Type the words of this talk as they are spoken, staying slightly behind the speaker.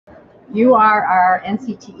You are our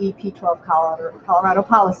NCTE P12 Colorado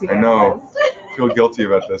policy I know. analyst. I feel guilty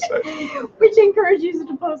about this. Which encourages you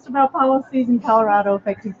to post about policies in Colorado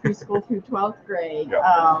affecting preschool through 12th grade.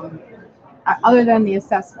 Yeah. Other than the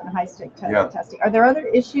assessment, high-stake Yeah. testing, are there other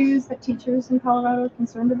issues that teachers in Colorado are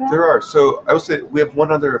concerned about? There are. So I will say we have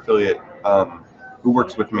one other affiliate who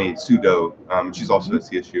works with me, Sudo. She's also a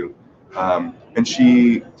CSU. And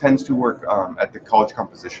she tends to work at the college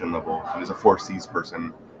composition level and is a 4Cs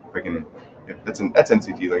person. If I can, that's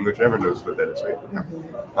NCT language. Everyone knows what that is,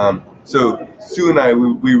 right? So Sue and I,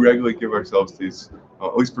 we regularly give ourselves these,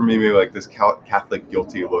 at least for me, maybe like this Catholic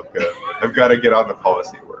guilty look. I've got to get on the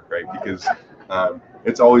policy work, right? Because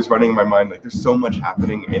it's always running in my mind, like there's so much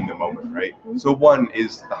happening in the moment, right? So one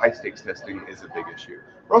is the high stakes testing is a big issue.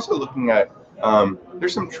 We're also looking at,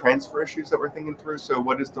 there's some transfer issues that we're thinking through. So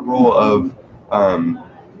what is the role of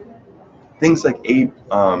things like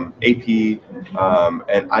AP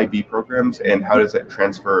and IB programs, and how does that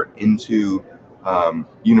transfer into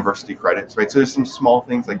university credits, right? So there's some small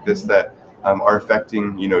things like this that are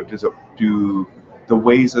affecting, do the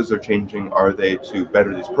ways those are changing, are they to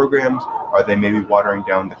better these programs? Are they maybe watering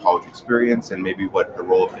down the college experience and maybe what the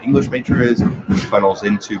role of the English major is, which funnels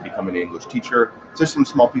into becoming an English teacher? So there's some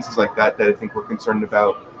small pieces like that I think we're concerned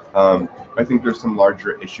about. I think there's some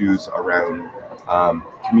larger issues around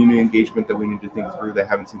community engagement that we need to think through. They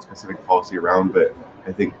haven't seen specific policy around, but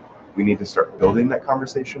I think we need to start building that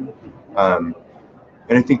conversation. And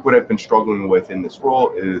I think what I've been struggling with in this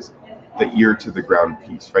role is the ear to the ground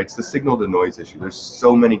piece, right? It's the signal to noise issue. There's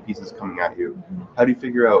so many pieces coming at you. How do you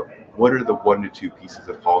figure out what are the 1 to 2 pieces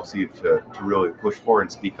of policy to really push for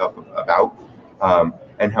and speak up about?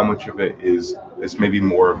 And how much of it is maybe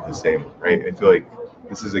more of the same, right? I feel like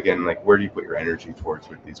this is, again, like where do you put your energy towards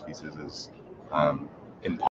with these pieces is in